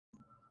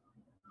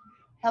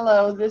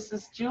Hello, this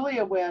is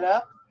Julia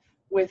Witta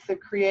with the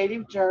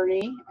Creative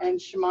Journey and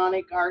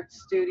Shamanic Art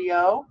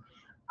Studio.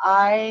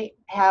 I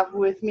have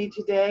with me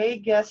today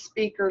guest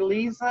speaker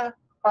Lisa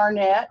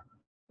Barnett,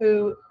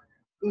 who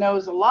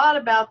knows a lot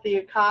about the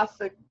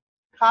Akashic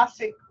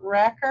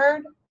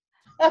record.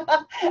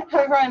 I'm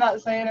probably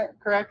not saying it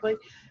correctly.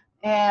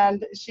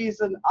 And she's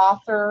an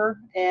author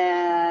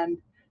and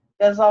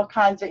does all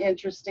kinds of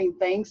interesting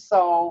things.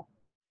 So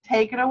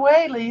take it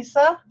away,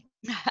 Lisa.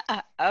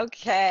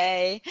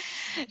 Okay.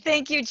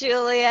 Thank you,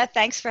 Julia.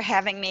 Thanks for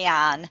having me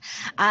on.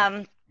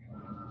 Um,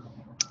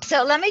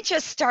 so let me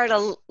just start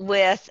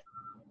with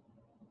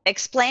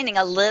explaining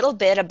a little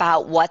bit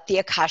about what the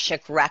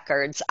Akashic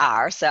records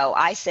are. So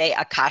I say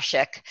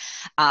Akashic.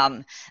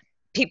 Um,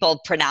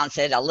 People pronounce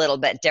it a little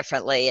bit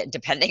differently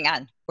depending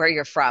on where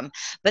you're from.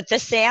 But the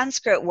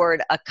Sanskrit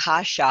word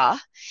Akasha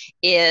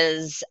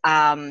is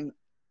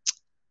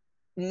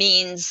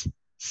means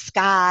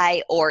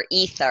sky or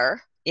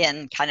ether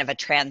in kind of a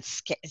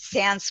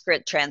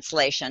Sanskrit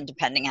translation,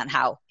 depending on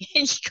how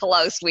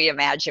close we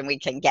imagine we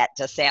can get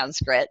to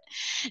Sanskrit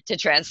to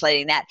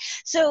translating that.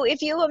 So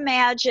if you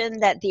imagine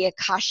that the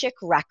Akashic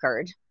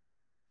record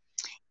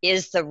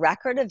is the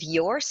record of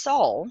your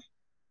soul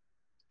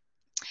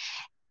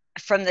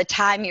from the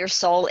time your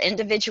soul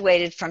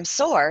individuated from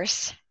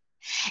source,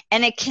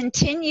 and it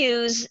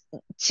continues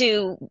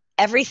to,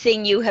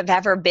 everything you have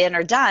ever been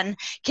or done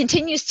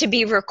continues to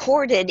be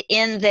recorded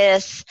in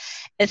this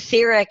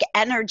etheric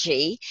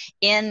energy,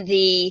 in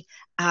the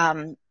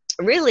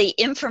really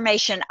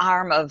information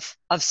arm of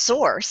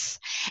source.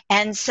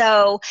 And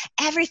so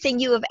everything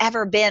you have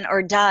ever been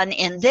or done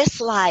in this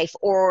life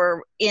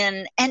or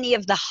in any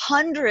of the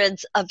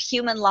hundreds of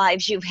human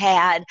lives you've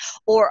had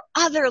or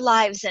other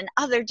lives in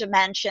other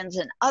dimensions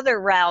and other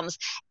realms,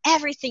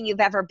 everything you've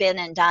ever been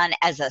and done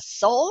as a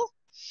soul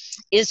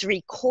is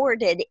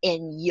recorded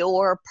in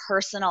your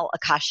personal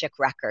Akashic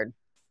record.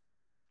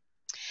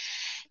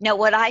 Now,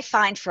 what I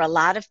find for a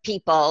lot of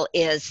people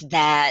is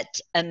that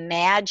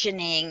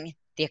imagining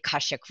the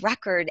Akashic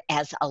record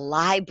as a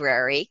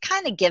library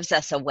kind of gives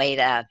us a way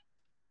to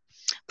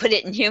put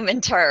it in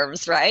human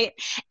terms, right?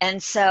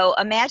 And so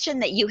imagine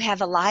that you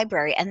have a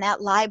library, and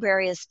that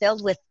library is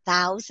filled with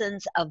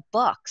thousands of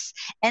books.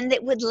 And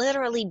it would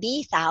literally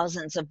be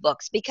thousands of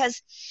books,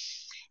 because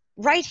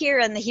right here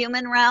in the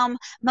human realm,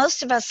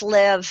 most of us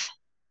live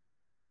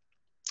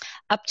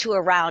up to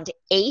around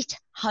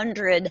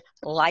 800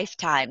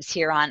 lifetimes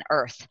here on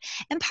Earth.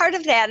 And part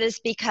of that is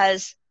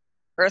because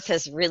Earth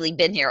has really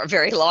been here a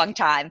very long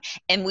time,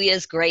 and we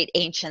as great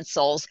ancient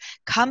souls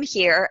come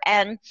here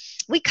and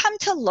we come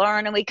to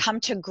learn and we come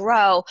to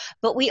grow,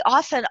 but we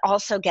often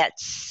also get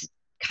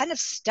kind of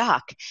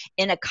stuck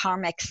in a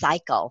karmic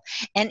cycle.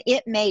 And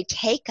it may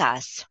take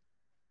us,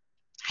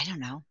 I don't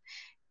know,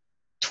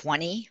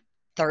 20,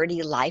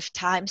 30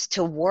 lifetimes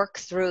to work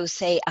through,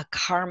 say, a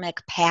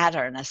karmic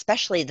pattern,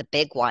 especially the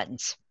big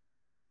ones.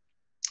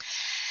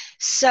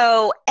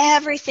 So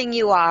everything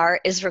you are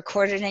is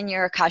recorded in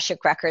your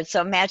Akashic record.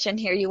 So imagine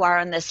here you are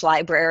in this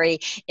library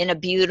in a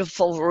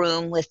beautiful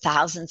room with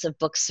thousands of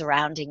books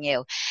surrounding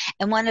you.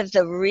 And one of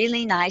the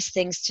really nice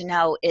things to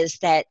know is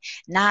that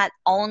not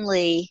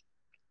only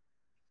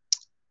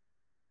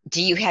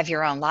do you have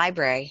your own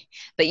library,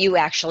 but you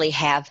actually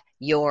have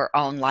your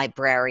own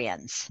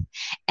librarians.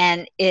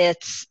 And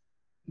it's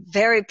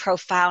very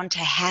profound to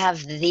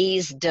have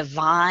these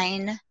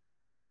divine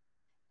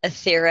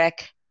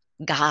etheric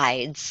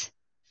guides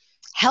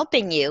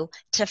helping you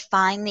to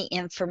find the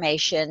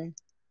information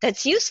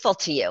that's useful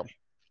to you.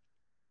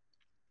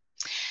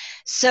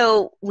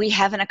 So we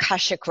have an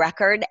Akashic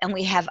record, and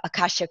we have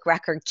Akashic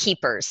record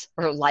keepers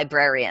or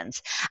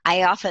librarians.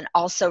 I often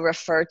also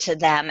refer to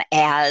them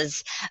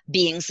as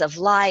beings of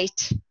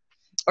light,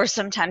 or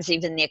sometimes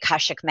even the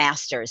Akashic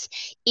masters.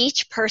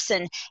 Each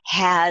person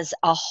has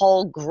a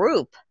whole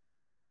group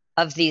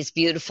of these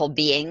beautiful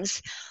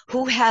beings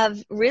who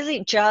have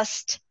really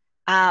just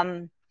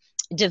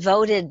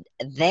devoted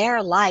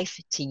their life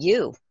to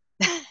you.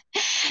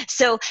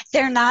 So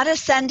they're not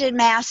ascended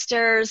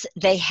masters.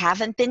 They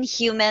haven't been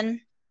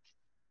human.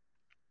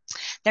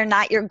 They're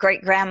not your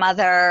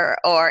great-grandmother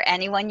or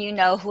anyone you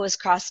know who has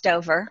crossed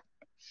over.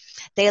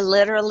 They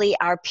literally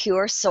are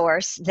pure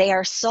source. They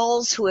are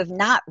souls who have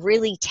not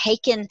really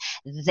taken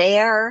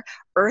their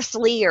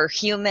earthly or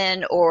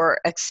human or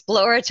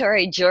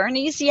exploratory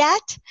journeys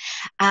yet,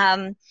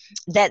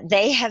 that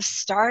they have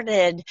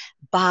started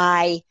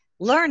by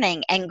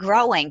learning and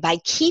growing, by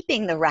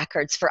keeping the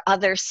records for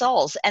other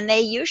souls. And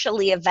they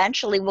usually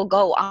eventually will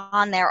go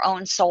on their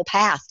own soul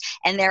path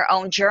and their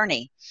own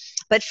journey.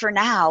 But for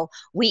now,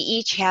 we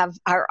each have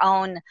our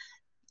own,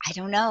 I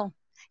don't know,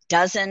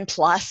 dozen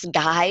plus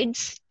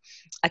guides,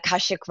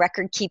 Akashic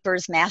record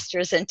keepers,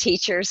 masters, and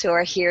teachers who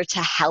are here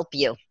to help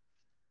you.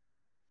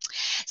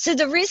 So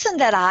the reason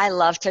that I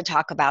love to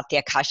talk about the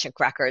Akashic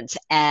records,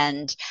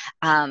 and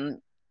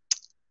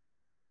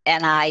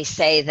I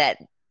say that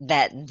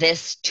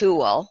this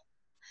tool,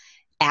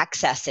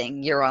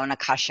 accessing your own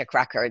Akashic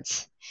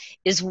records,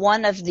 is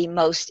one of the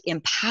most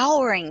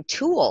empowering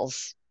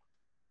tools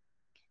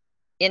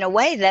in a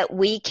way that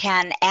we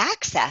can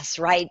access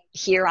right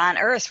here on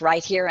earth,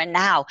 right here and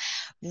now,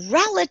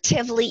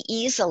 relatively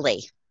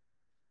easily.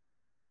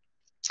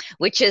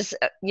 Which is,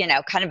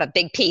 kind of a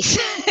big piece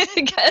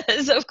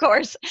because, of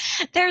course,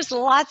 there's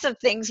lots of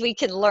things we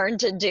can learn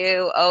to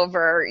do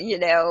over,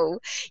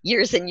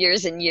 years and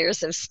years and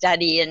years of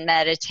study and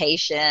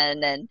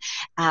meditation.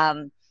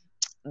 And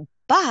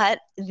but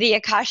the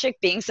Akashic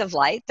beings of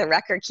light, the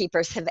record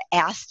keepers, have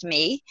asked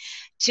me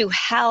to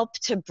help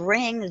to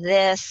bring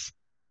this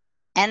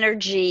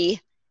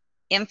energy,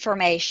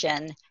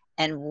 information,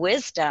 and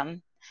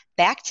wisdom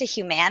back to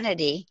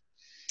humanity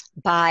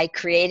by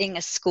creating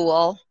a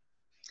school,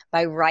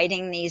 by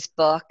writing these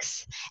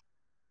books,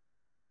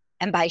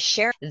 and by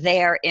sharing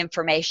their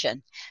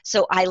information.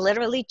 So I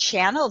literally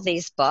channel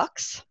these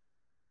books.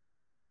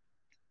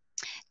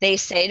 They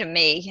say to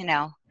me,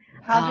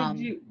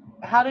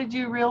 how did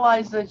you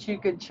realize that you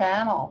could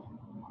channel?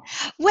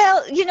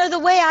 Well, the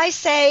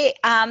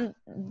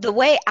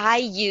way I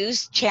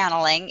use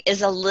channeling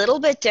is a little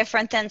bit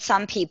different than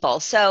some people.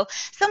 So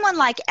someone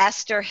like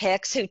Esther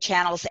Hicks, who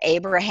channels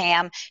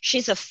Abraham,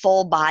 she's a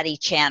full body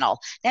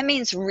channel. That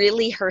means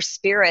really her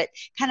spirit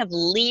kind of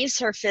leaves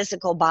her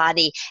physical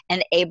body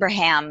and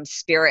Abraham's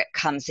spirit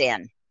comes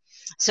in.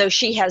 So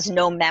she has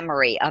no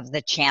memory of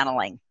the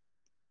channeling.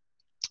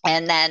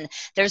 And then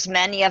there's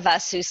many of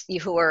us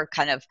who are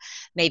kind of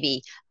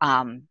maybe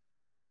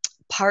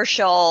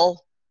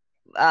partial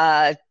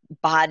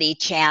body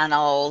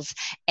channels,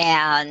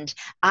 and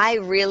I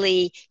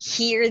really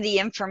hear the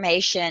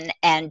information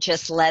and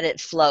just let it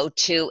flow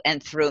to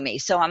and through me.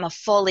 So I'm a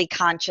fully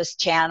conscious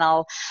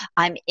channel.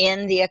 I'm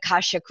in the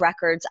Akashic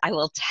records. I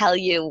will tell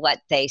you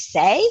what they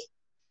say,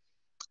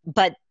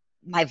 but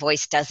my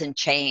voice doesn't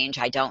change.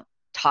 I don't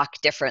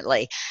talk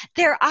differently.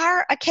 There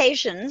are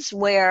occasions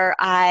where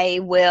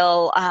I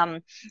will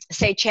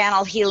say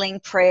channel healing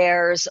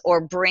prayers or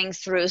bring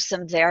through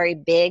some very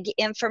big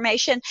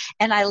information,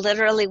 and I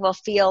literally will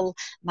feel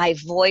my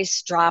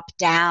voice drop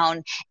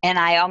down and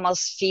I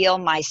almost feel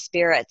my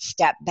spirit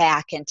step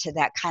back into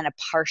that kind of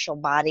partial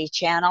body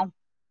channel.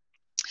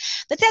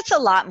 But that's a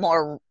lot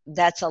more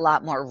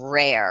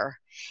rare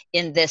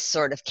in this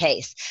sort of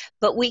case.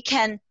 But we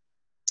can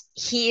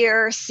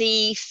hear,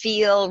 see,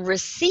 feel,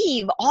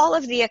 receive all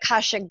of the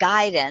Akashic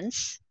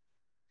guidance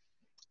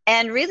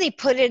and really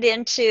put it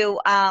into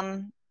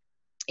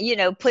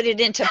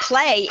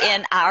play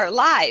in our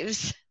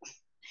lives.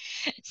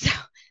 So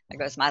there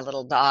goes my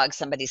little dog.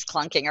 Somebody's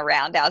clunking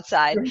around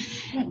outside.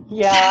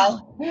 Yeah.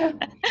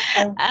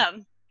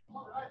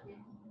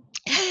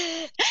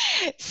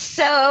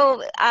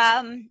 So,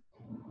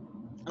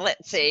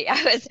 let's see.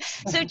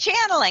 So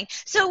channeling.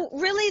 So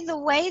really the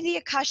way the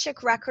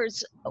Akashic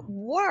records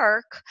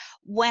work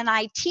when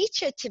I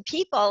teach it to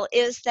people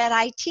is that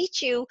I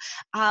teach you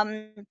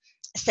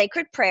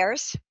sacred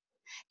prayers.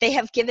 They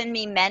have given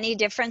me many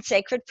different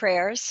sacred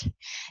prayers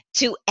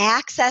to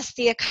access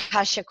the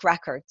Akashic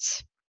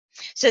records.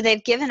 So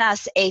they've given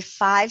us a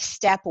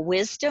 5-step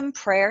wisdom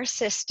prayer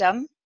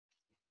system.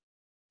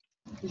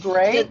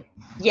 Great.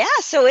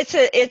 So it's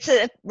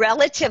a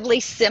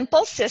relatively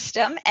simple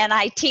system, and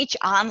I teach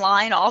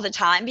online all the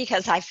time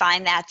because I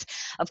find that,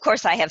 of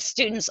course, I have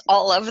students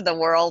all over the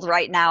world.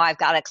 Right now I've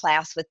got a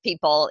class with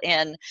people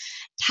in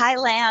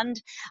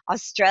Thailand,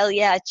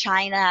 Australia,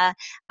 China,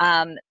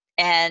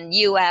 and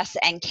US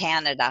and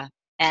Canada.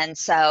 And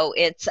so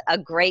it's a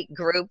great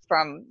group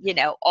from,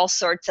 all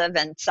sorts of,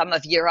 and some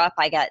of Europe.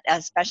 I got,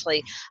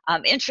 especially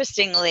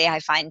interestingly, I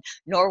find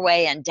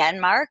Norway and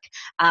Denmark,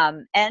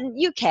 and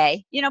UK,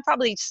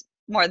 probably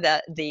more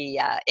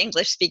the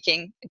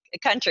English-speaking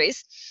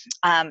countries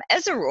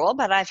as a rule.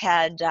 But I've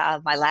had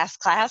my last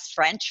class,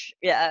 French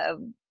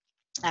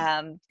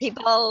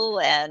people,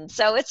 and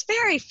so it's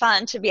very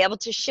fun to be able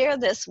to share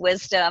this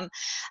wisdom.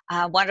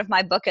 One of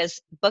my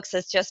books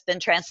has just been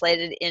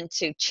translated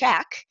into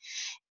Czech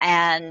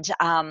and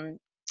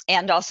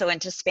also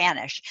into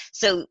Spanish.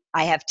 So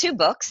I have 2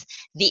 books.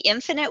 The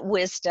Infinite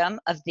Wisdom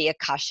of the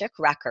Akashic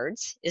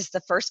Records is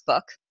the first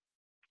book,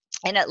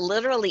 and it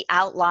literally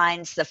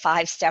outlines the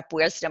 5-step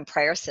wisdom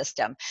prayer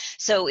system.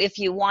 So if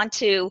you want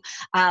to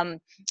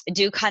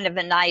do kind of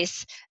a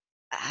nice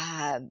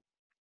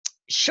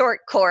short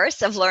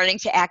course of learning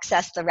to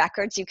access the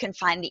records, you can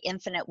find the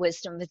Infinite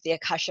Wisdom of the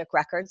Akashic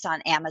Records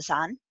on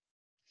Amazon.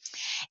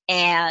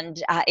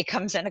 And it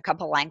comes in a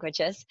couple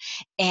languages.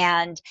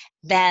 And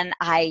then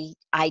I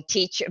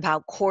teach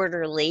about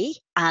quarterly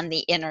on the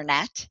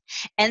internet.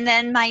 And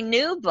then my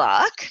new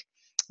book,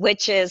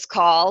 which is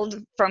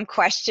called From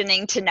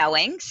Questioning to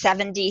Knowing,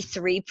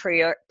 73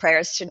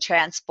 Prayers to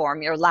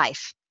Transform Your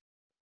Life.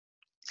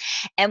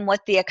 And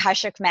what the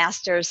Akashic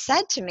Masters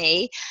said to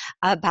me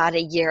about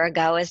a year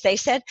ago is they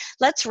said,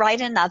 let's write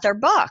another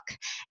book.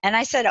 And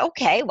I said,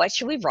 okay, what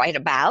should we write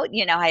about?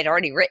 I'd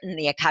already written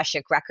the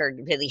Akashic Record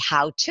really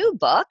how-to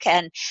book,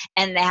 and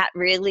that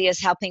really is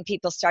helping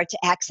people start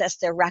to access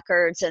their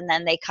records, and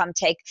then they come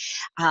take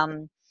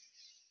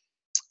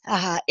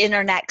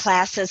internet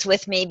classes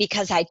with me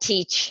because I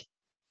teach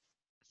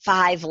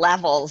 5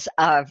 levels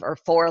of, or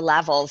 4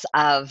 levels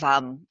of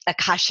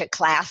Akashic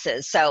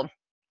classes. So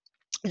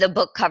the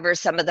book covers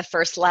some of the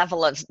first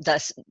level of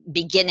the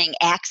beginning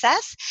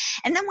access.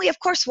 And then we, of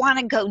course, want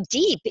to go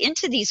deep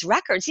into these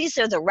records. These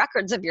are the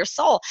records of your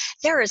soul.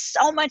 There is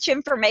so much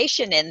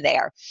information in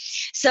there.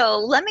 So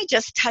let me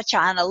just touch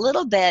on a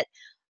little bit.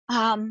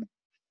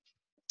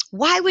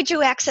 Why would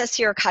you access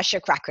your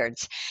Akashic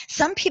records?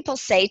 Some people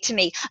say to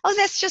me, oh,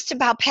 that's just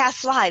about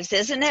past lives,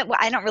 isn't it? Well,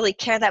 I don't really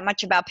care that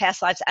much about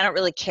past lives. I don't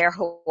really care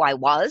who I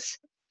was.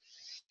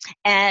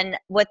 And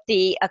what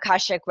the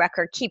Akashic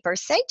record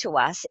keepers say to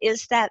us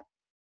is that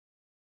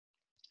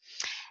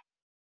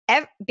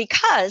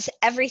because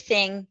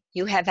everything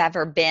you have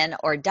ever been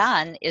or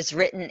done is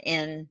written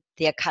in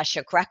the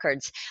Akashic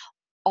records,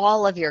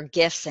 all of your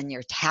gifts and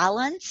your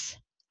talents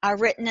are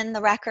written in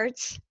the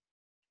records.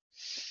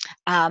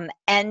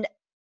 And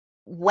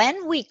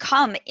when we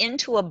come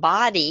into a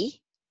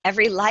body,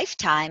 every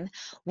lifetime,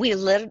 we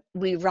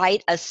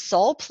write a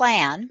soul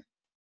plan,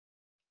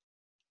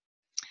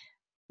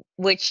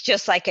 which,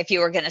 just like if you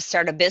were going to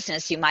start a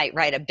business, you might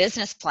write a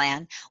business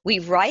plan. We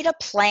write a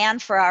plan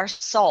for our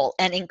soul,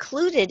 and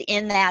included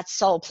in that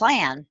soul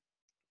plan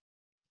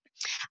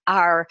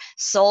are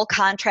soul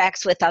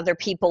contracts with other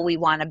people we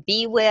want to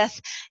be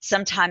with.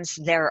 Sometimes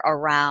they're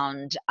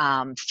around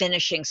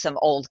finishing some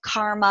old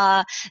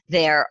karma.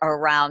 They're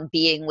around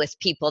being with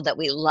people that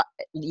we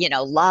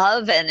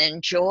love and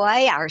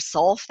enjoy, our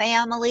soul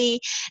family.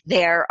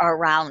 They're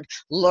around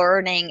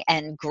learning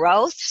and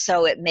growth.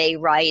 So it may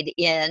write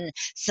in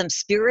some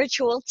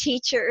spiritual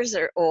teachers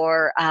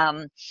or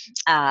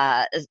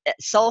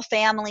soul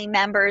family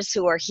members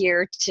who are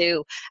here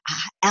to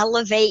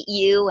elevate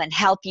you and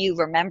help you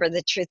remember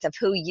the truth of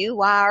who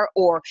you are,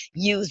 or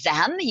you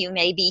them. You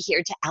may be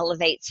here to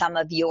elevate some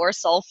of your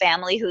soul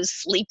family who's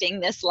sleeping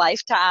this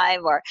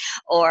lifetime,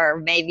 or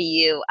maybe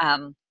you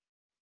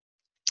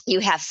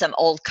have some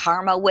old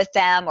karma with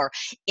them, or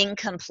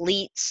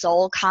incomplete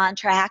soul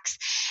contracts.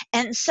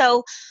 And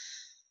so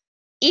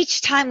each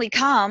time we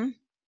come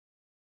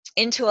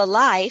into a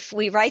life,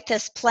 we write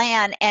this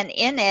plan, and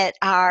in it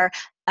are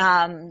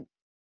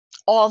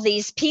all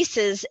these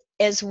pieces,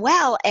 as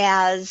well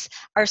as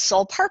our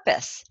soul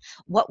purpose,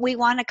 what we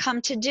want to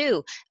come to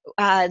do,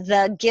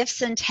 the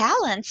gifts and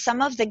talents,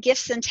 some of the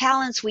gifts and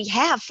talents we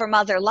have from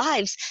other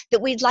lives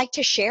that we'd like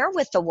to share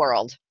with the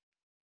world.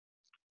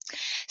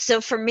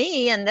 So for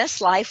me, in this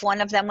life,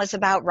 one of them was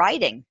about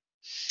writing.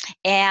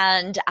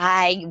 And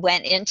I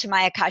went into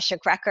my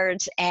Akashic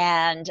records,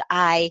 and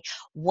I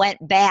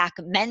went back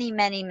many,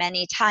 many,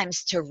 many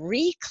times to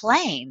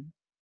reclaim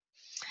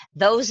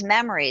those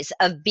memories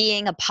of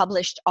being a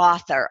published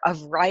author,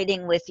 of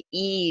writing with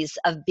ease,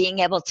 of being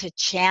able to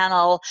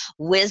channel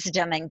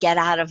wisdom and get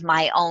out of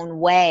my own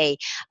way,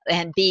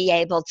 and be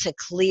able to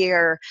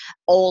clear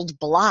old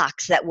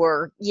blocks that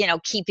were,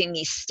 keeping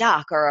me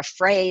stuck or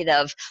afraid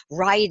of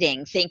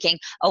writing, thinking,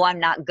 oh, I'm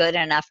not good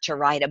enough to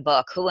write a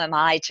book. Who am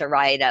I to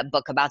write a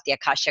book about the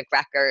Akashic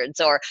records?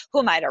 Or who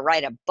am I to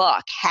write a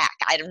book? Heck,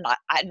 I'm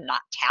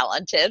not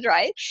talented,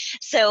 right?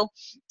 So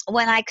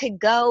when I could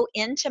go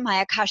into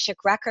my Akashic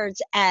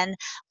records and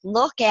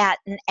look at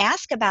and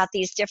ask about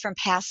these different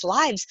past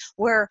lives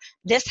where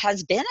this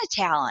has been a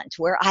talent,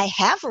 where I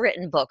have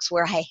written books,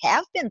 where I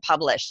have been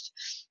published,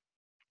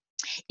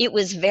 it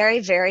was very,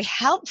 very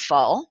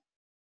helpful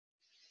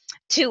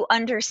to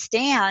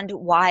understand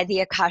why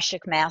the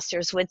Akashic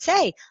Masters would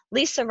say,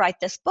 Lisa, write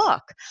this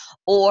book,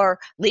 or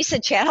Lisa,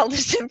 channel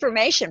this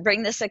information,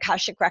 bring this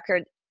Akashic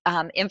record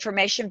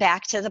information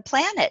back to the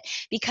planet,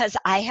 because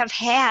I have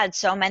had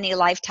so many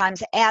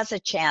lifetimes as a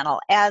channel,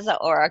 as an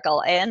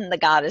oracle, in the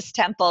goddess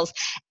temples.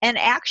 And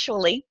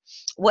actually,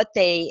 what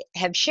they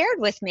have shared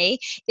with me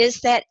is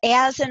that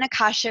as an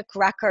Akashic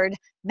record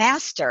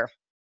master,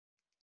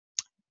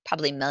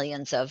 probably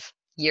millions of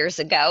years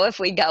ago, if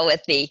we go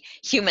with the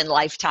human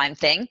lifetime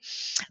thing.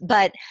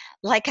 But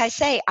like I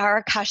say, our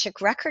Akashic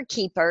record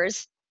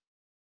keepers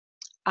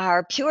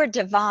are pure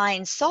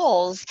divine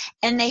souls,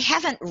 and they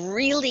haven't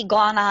really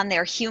gone on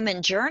their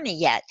human journey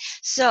yet.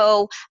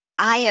 So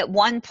I, at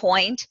one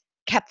point,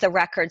 kept the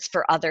records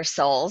for other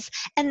souls,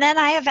 and then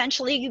I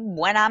eventually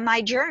went on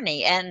my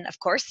journey. And of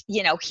course,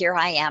 here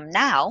I am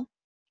now,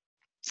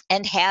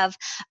 and have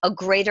a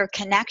greater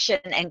connection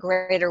and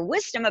greater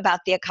wisdom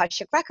about the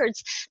Akashic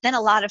records than a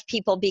lot of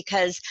people,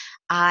 because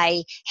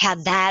I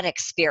had that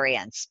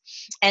experience.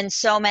 And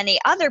so many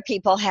other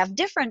people have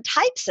different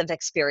types of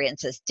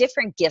experiences,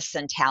 different gifts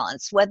and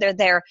talents, whether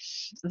they're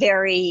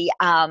very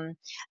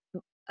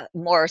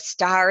more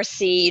star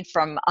seed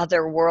from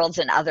other worlds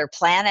and other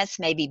planets,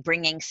 maybe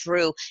bringing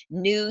through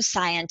new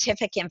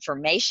scientific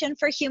information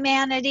for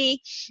humanity,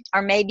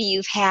 or maybe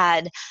you've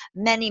had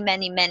many,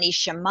 many, many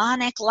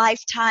shamanic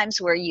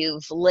lifetimes where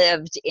you've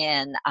lived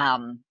in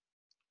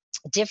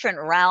different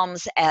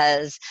realms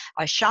as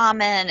a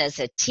shaman, as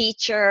a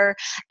teacher,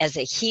 as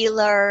a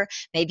healer.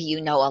 Maybe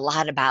you know a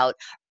lot about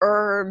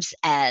herbs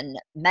and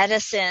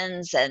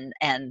medicines and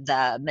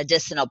the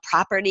medicinal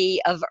property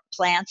of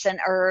plants and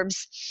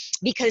herbs,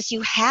 because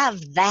you have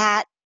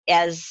that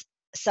as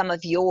some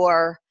of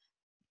your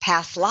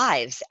past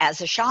lives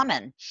as a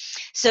shaman.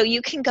 So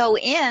you can go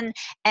in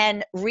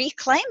and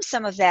reclaim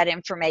some of that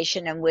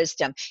information and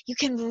wisdom. You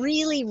can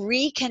really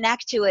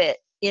reconnect to it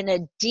in a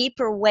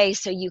deeper way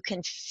so you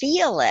can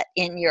feel it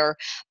in your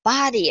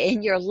body,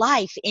 in your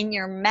life, in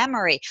your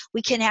memory.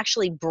 We can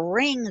actually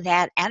bring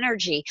that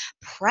energy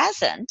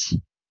present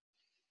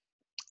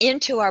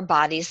into our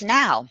bodies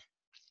now.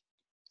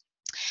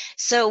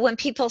 So when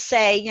people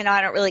say, you know,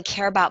 I don't really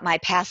care about my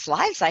past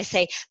lives, I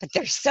say, but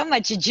there's so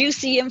much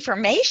juicy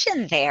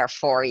information there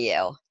for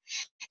you.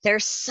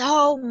 There's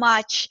so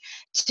much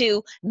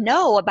to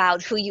know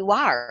about who you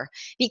are,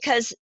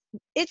 because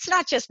it's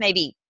not just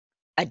maybe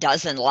a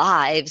dozen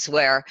lives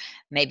where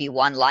maybe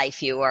one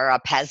life you were a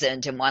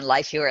peasant, and one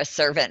life you were a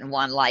servant, and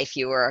one life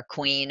you were a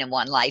queen, and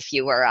one life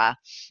you were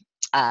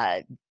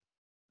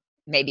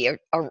maybe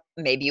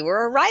maybe you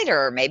were a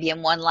writer, or maybe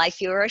in one life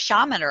you were a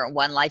shaman, or in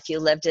one life you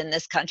lived in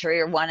this country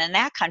or one in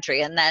that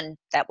country, and then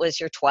that was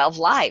your 12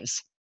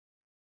 lives.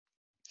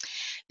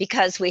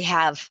 Because we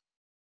have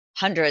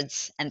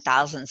hundreds and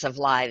thousands of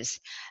lives.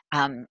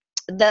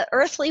 The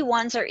earthly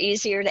ones are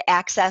easier to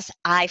access,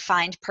 I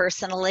find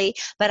personally,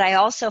 but I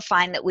also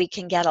find that we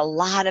can get a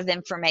lot of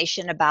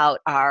information about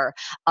our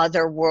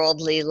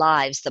otherworldly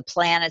lives, the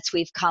planets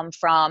we've come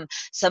from,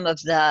 some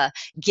of the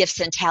gifts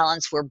and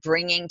talents we're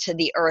bringing to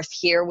the earth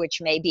here,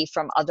 which may be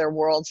from other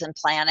worlds and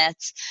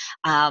planets,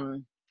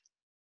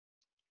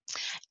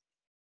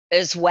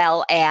 as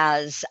well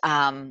as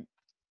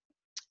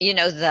you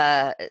know,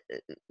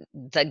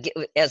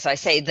 as I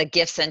say, the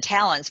gifts and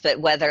talents, but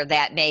whether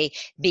that may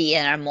be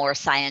in a more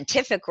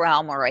scientific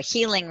realm or a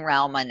healing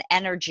realm, an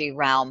energy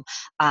realm,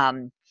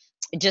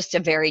 just a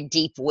very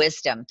deep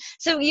wisdom.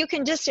 So you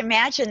can just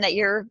imagine that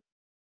you're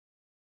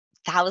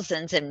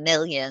thousands and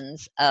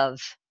millions of,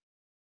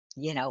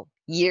 you know,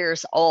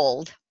 years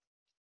old,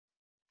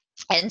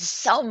 and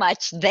so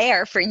much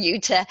there for you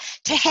to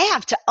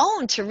have, to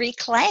own, to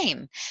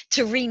reclaim,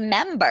 to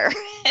remember.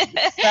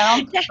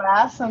 Sounds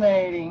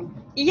fascinating.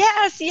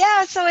 Yes,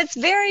 yeah. So it's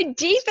very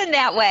deep in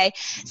that way.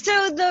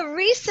 So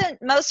the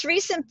most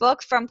recent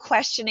book, From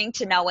Questioning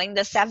to Knowing,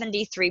 the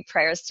 73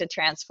 Prayers to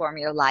Transform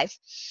Your Life,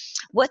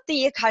 what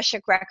the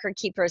Akashic Record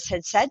Keepers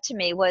had said to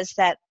me was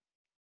that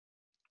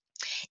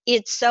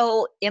it's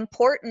so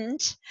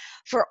important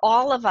for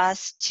all of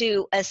us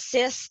to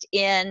assist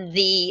in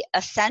the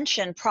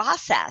ascension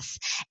process.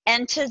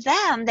 And to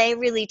them, they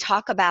really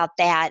talk about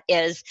that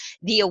as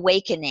the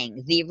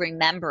awakening, the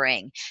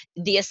remembering.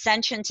 The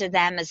ascension to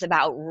them is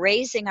about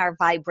raising our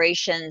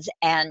vibrations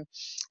and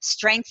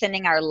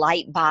strengthening our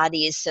light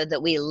bodies so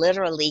that we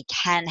literally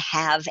can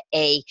have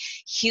a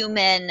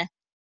human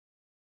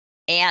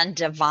and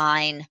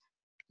divine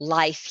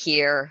life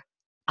here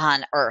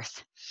on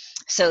earth.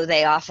 So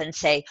they often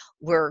say,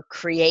 we're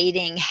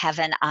creating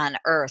heaven on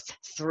earth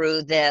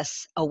through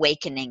this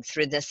awakening,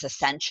 through this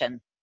ascension.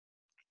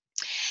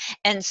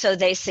 And so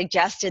they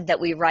suggested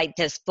that we write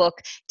this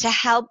book to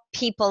help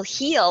people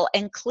heal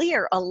and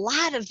clear a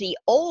lot of the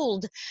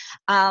old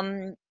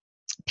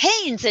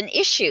pains and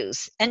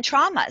issues and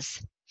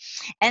traumas.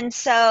 And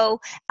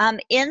so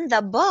in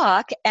the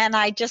book, and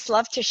I just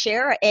love to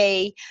share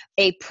a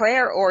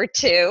prayer or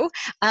two,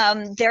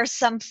 there's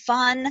some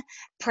fun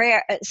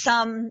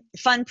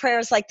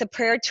prayers, like the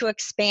prayer to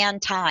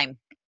expand time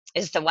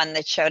is the one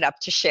that showed up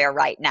to share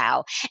right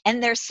now.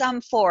 And there's some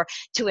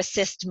to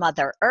assist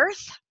Mother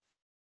Earth,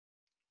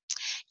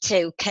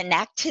 to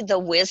connect to the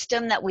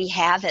wisdom that we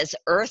have as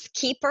earth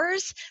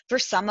keepers, for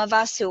some of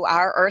us who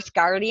are earth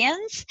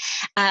guardians.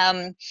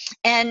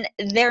 And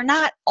they're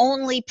not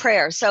only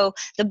prayers. So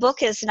the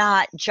book is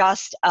not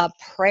just a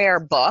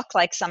prayer book,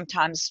 like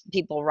sometimes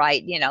people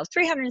write,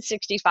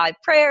 365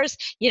 prayers,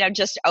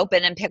 just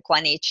open and pick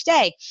one each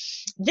day.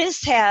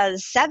 This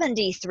has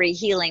 73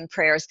 healing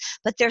prayers,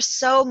 but there's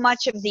so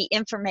much of the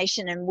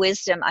information and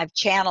wisdom I've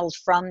channeled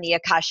from the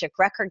Akashic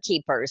Record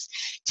Keepers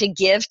to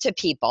give to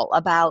people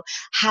about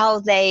how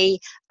they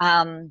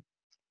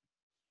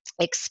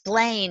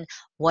explain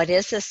what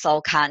is a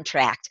soul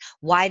contract.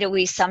 Why do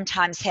we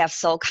sometimes have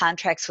soul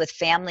contracts with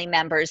family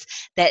members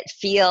that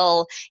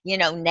feel,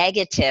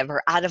 negative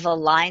or out of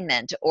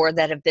alignment, or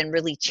that have been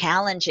really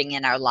challenging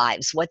in our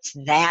lives? What's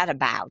that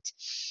about?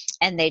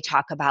 And they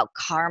talk about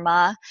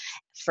karma,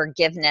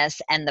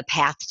 forgiveness, and the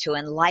path to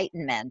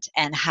enlightenment,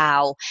 and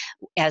how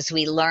as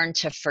we learn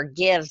to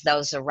forgive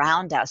those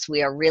around us,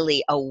 we are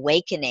really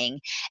awakening,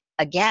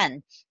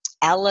 again,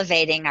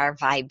 elevating our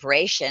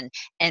vibration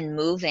and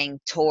moving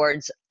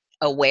towards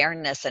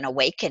awareness and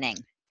awakening.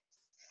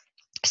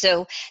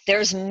 So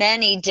there's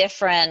many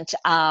different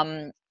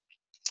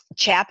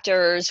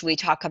chapters. We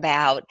talk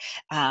about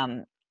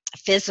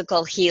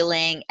physical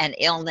healing and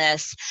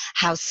illness,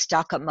 how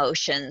stuck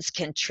emotions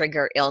can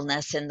trigger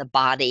illness in the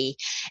body.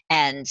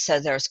 And so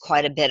there's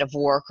quite a bit of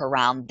work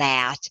around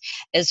that,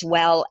 as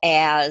well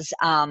as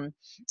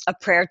a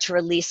prayer to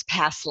release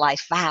past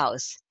life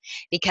vows.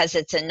 Because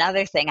it's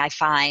another thing I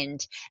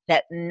find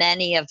that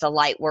many of the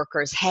light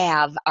workers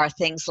have are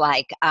things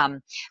like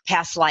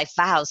past life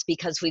vows,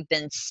 because we've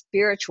been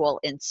spiritual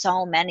in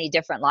so many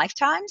different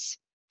lifetimes.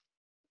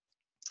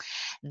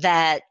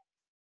 that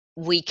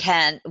we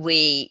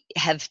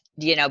have,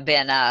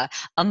 been a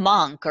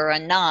monk or a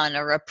nun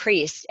or a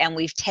priest, and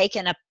we've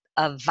taken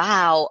a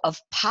vow of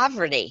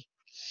poverty,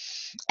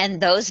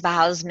 and those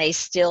vows may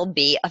still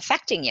be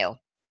affecting you.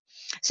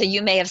 So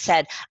you may have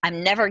said,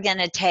 I'm never going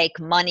to take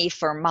money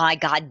for my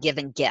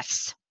God-given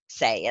gifts,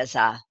 say, as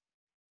a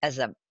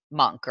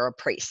monk or a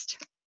priest.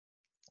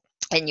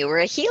 And you were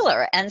a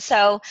healer. And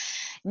so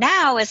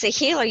now as a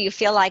healer, you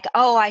feel like,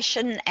 oh, I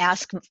shouldn't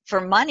ask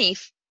for money,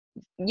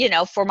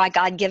 for my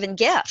God-given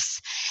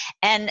gifts.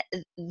 And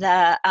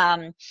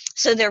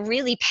so they're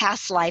really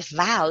past life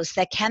vows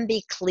that can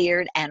be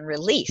cleared and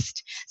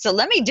released. So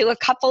let me do a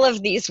couple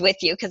of these with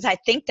you, because I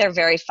think they're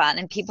very fun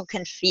and people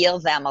can feel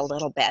them a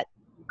little bit.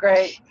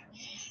 Great.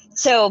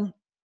 So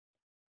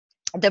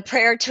the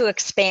prayer to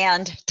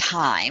expand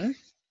time,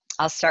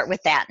 I'll start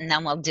with that, and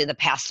then we'll do the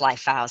past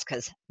life vows,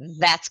 because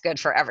that's good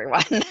for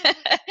everyone.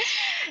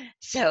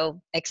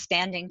 So,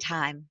 expanding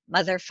time.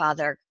 Mother,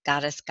 Father,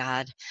 Goddess,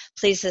 God,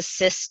 please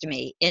assist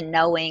me in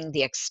knowing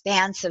the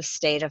expansive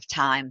state of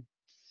time.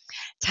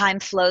 Time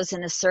flows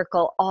in a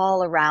circle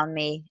all around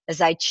me as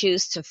I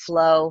choose to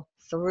flow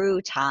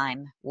through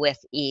time with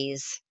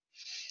ease.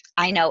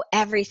 I know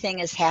everything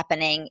is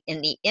happening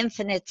in the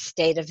infinite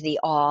state of the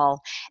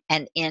all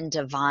and in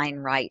divine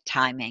right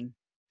timing.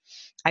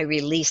 I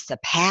release the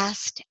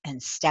past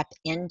and step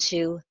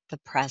into the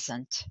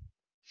present.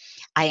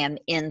 I am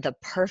in the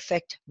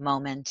perfect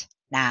moment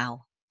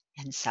now,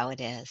 and so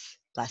it is.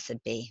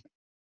 Blessed be.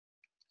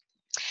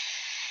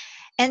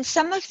 And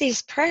some of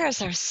these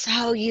prayers are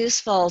so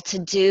useful to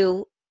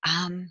do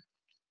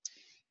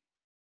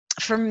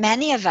for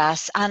many of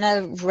us on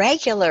a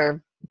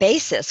regular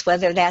basis,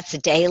 whether that's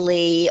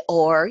daily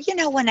or,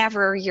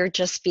 whenever you're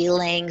just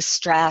feeling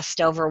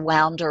stressed,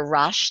 overwhelmed, or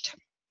rushed.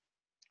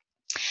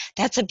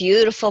 That's a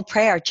beautiful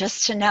prayer,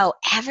 just to know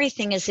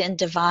everything is in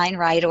divine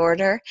right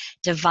order,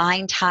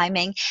 divine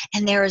timing,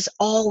 and there is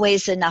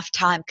always enough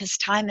time, because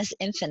time is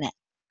infinite.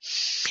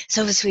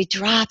 So as we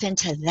drop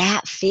into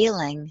that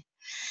feeling,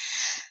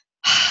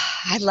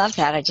 I love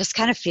that. I just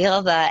kind of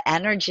feel the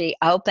energy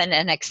open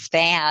and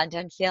expand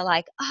and feel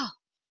like, oh,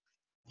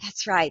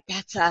 that's right.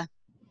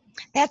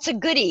 That's a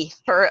goodie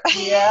for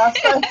Yes,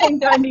 I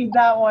think I need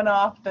that one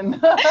often.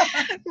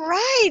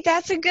 Right,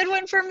 that's a good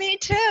one for me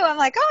too. I'm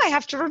like, oh, I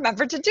have to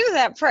remember to do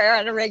that prayer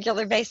on a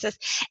regular basis.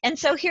 And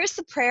so here's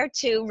the prayer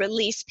to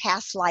release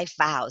past life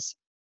vows.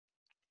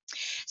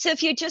 So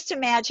if you just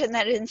imagine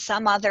that in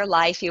some other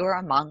life you were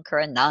a monk or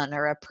a nun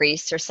or a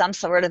priest or some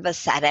sort of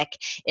ascetic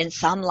in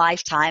some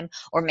lifetime,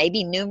 or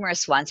maybe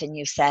numerous ones, and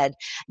you said,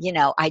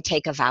 I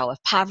take a vow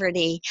of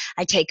poverty,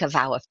 I take a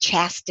vow of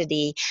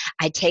chastity,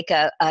 I take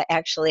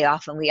actually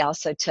often we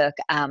also took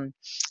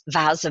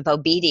vows of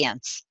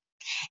obedience.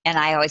 And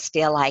I always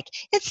feel like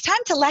it's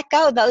time to let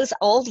go of those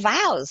old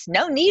vows.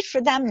 No need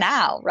for them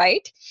now,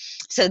 right?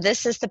 So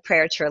this is the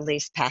prayer to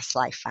release past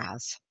life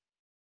vows.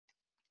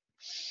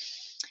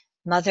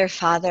 Mother,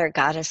 Father,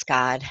 Goddess,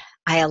 God,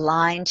 I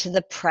align to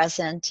the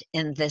present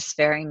in this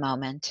very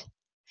moment.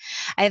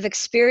 I have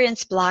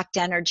experienced blocked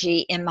energy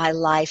in my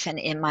life and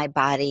in my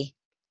body.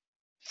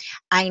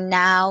 I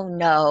now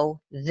know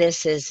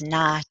this is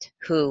not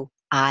who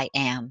I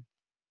am.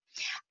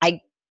 I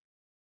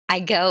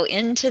go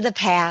into the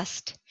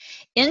past,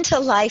 into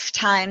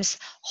lifetimes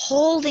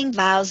holding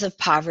vows of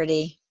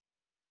poverty.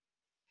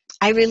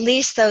 I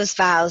release those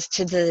vows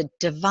to the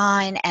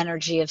divine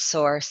energy of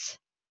Source.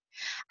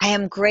 I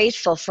am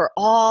grateful for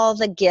all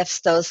the gifts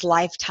those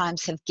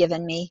lifetimes have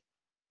given me.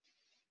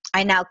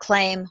 I now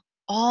claim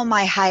all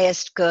my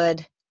highest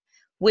good,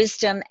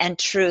 wisdom, and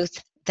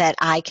truth that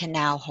I can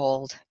now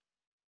hold.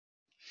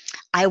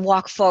 I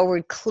walk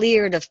forward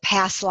cleared of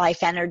past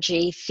life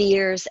energy,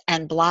 fears,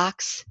 and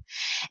blocks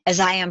as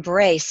I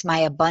embrace my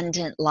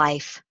abundant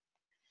life.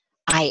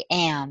 I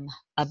am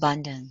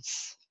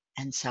abundance,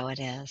 and so it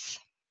is.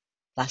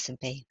 Blessed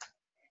be.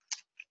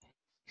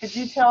 Could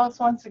you tell us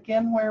once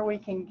again where we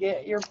can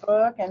get your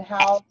book and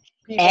how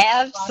people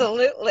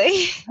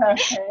Absolutely.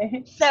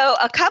 Okay. So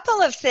a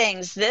couple of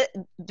things.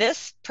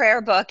 This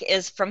prayer book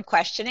is From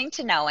Questioning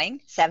to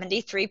Knowing,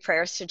 73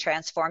 Prayers to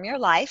Transform Your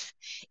Life.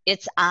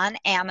 It's on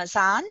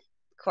Amazon,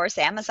 of course,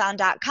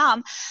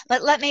 Amazon.com.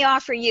 But let me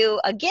offer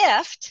you a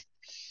gift.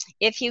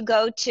 If you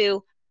go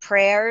to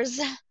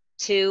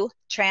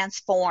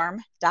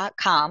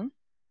prayerstotransform.com,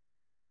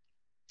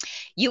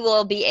 you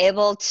will be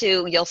able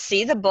to, you'll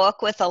see the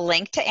book with a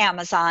link to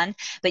Amazon,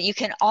 but you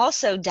can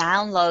also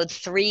download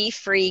 3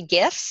 free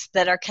gifts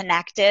that are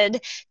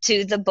connected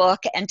to the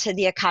book and to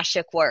the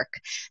Akashic work.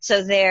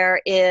 So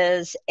there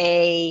is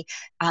a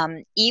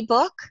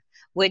ebook,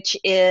 which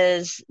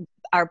is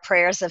our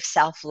prayers of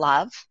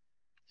self-love.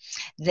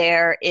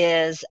 There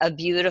is a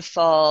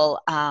beautiful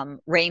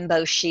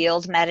rainbow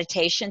shield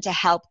meditation to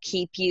help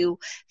keep you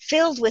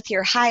filled with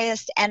your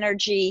highest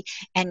energy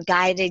and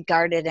guided,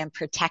 guarded, and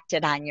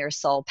protected on your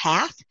soul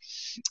path.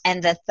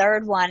 And the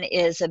third one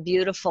is a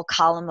beautiful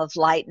column of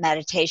light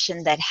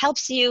meditation that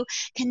helps you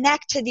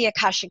connect to the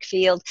Akashic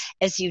field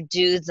as you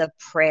do the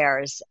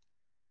prayers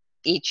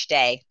each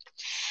day.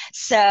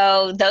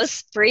 So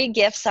those free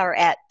gifts are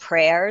at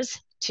Prayers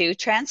to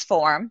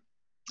Transform.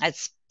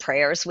 That's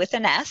prayers with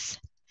an S,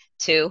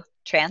 to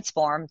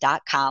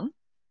transform.com.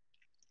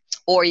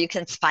 Or you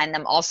can find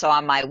them also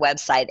on my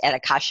website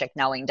at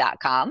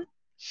akashicknowing.com.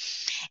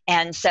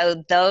 And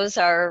so those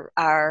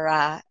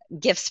are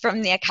gifts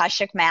from the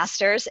Akashic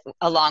Masters,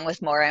 along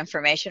with more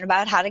information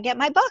about how to get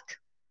my book.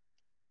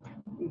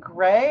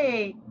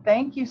 Great.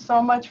 Thank you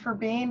so much for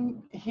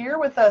being here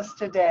with us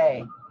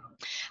today.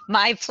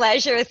 My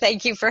pleasure.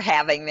 Thank you for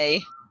having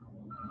me.